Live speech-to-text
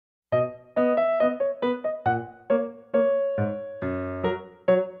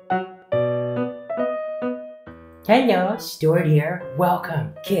Hello, Stewart here.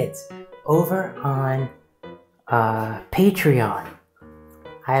 Welcome, kids, over on Patreon.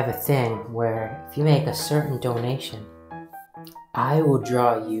 I have a thing where if you make a certain donation, I will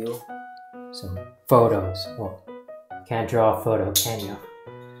draw you some photos. Well, you can't draw a photo, can you?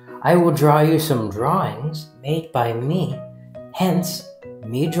 I will draw you some drawings made by me, hence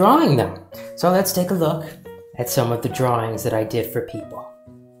me drawing them. So let's take a look at some of the drawings that I did for people.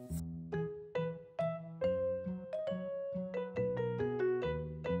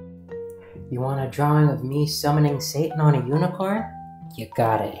 You want a drawing of me summoning Satan on a unicorn? You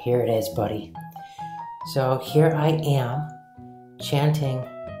got it. Here it is, buddy. So here I am, chanting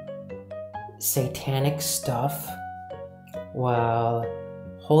satanic stuff while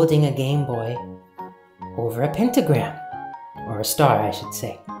holding a Game Boy over a pentagram. Or a star, I should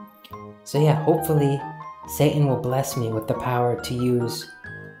say. So yeah, hopefully Satan will bless me with the power to use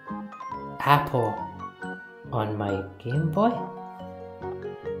Apple on my Game Boy?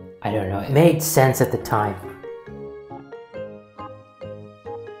 I don't know, it made sense at the time.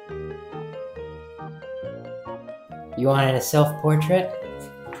 You wanted a self-portrait?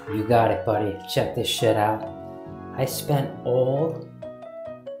 You got it, buddy. Check this shit out. I spent all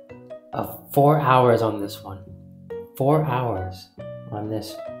of 4 hours on this one. 4 hours on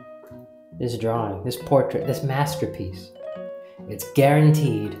this drawing, this portrait, this masterpiece. It's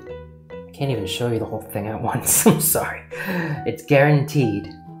guaranteed. I can't even show you the whole thing at once. I'm sorry. It's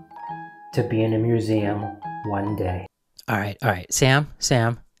guaranteed to be in a museum one day. All right, Sam,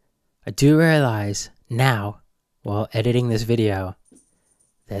 I do realize now, while editing this video,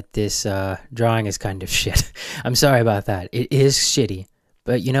 that this drawing is kind of shit. I'm sorry about that. It is shitty,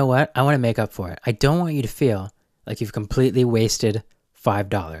 but you know what? I want to make up for it. I don't want you to feel like you've completely wasted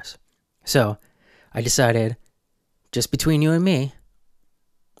 $5. So I decided, just between you and me,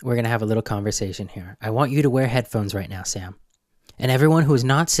 we're going to have a little conversation here. I want you to wear headphones right now, Sam. And everyone who is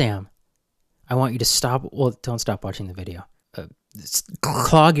not Sam, I want you to stop, well, don't stop watching the video.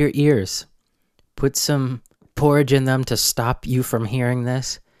 Clog your ears. Put some porridge in them to stop you from hearing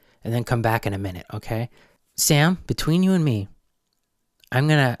this, and then come back in a minute, okay? Sam, between you and me, I'm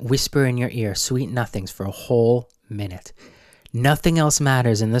gonna whisper in your ear sweet nothings for a whole minute. Nothing else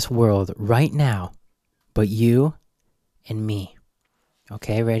matters in this world right now but you and me.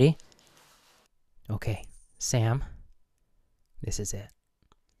 Okay, ready? Okay, Sam, this is it.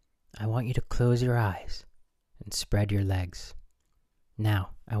 I want you to close your eyes and spread your legs. Now,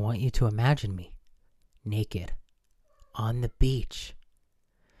 I want you to imagine me naked on the beach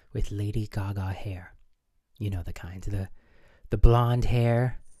with Lady Gaga hair. You know the kind, the blonde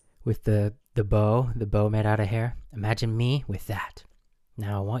hair with the bow made out of hair. Imagine me with that.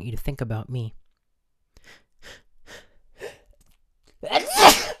 Now I want you to think about me.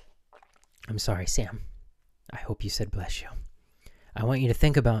 I'm sorry, Sam. I hope you said bless you. I want you to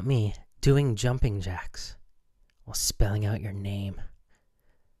think about me doing jumping jacks while spelling out your name.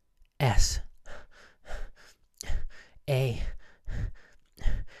 S A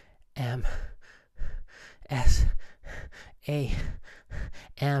M S A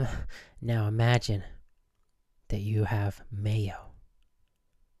M. Now imagine that you have mayo.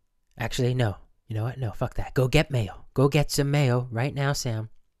 Actually, no. You know what? No, fuck that. Go get mayo. Go get some mayo right now, Sam.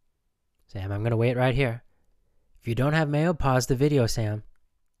 Sam, I'm going to wait right here. If you don't have mayo, pause the video, Sam.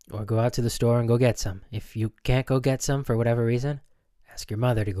 Or go out to the store and go get some. If you can't go get some for whatever reason, ask your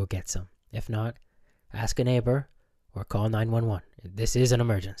mother to go get some. If not, ask a neighbor or call 911. This is an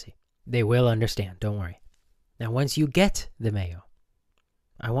emergency. They will understand. Don't worry. Now, once you get the mayo,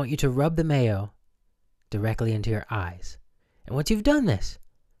 I want you to rub the mayo directly into your eyes. And once you've done this,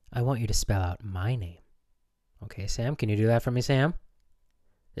 I want you to spell out my name. Okay, Sam, can you do that for me, Sam?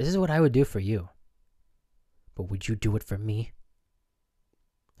 This is what I would do for you. But would you do it for me?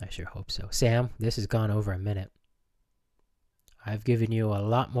 I sure hope so. Sam, this has gone over a minute. I've given you a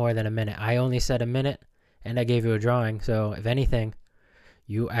lot more than a minute. I only said a minute, and I gave you a drawing. So, if anything,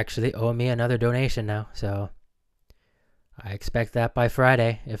 you actually owe me another donation now. So, I expect that by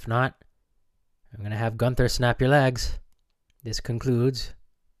Friday. If not, I'm going to have Gunther snap your legs. This concludes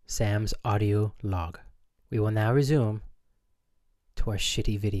Sam's audio log. We will now resume to our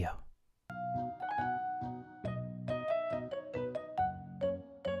shitty video.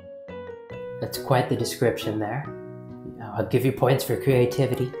 That's quite the description there. I'll give you points for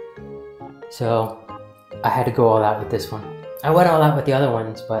creativity. So, I had to go all out with this one. I went all out with the other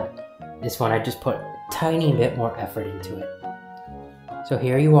ones, but this one I just put a tiny bit more effort into it. So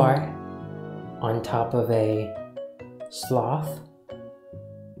here you are, on top of a sloth.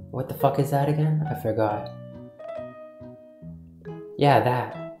 What the fuck is that again? I forgot. Yeah,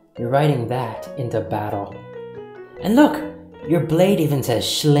 that. You're riding that into battle. And look, your blade even says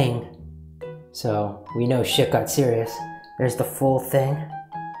schling. So we know shit got serious. There's the full thing,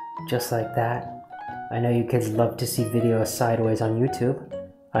 just like that. I know you kids love to see videos sideways on YouTube.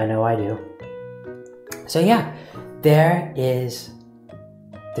 I know I do. So yeah, there is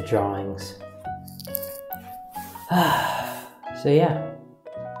the drawings. So yeah,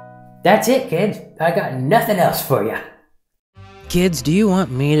 that's it, kids. I got nothing else for you. Kids, do you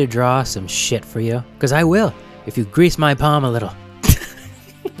want me to draw some shit for you? Because I will, if you grease my palm a little.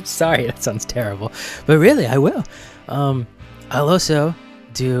 Sorry, that sounds terrible, but really, I will. I'll also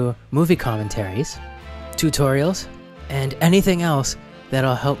do movie commentaries, tutorials, and anything else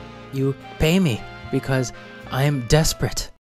that'll help you pay me, because I am desperate.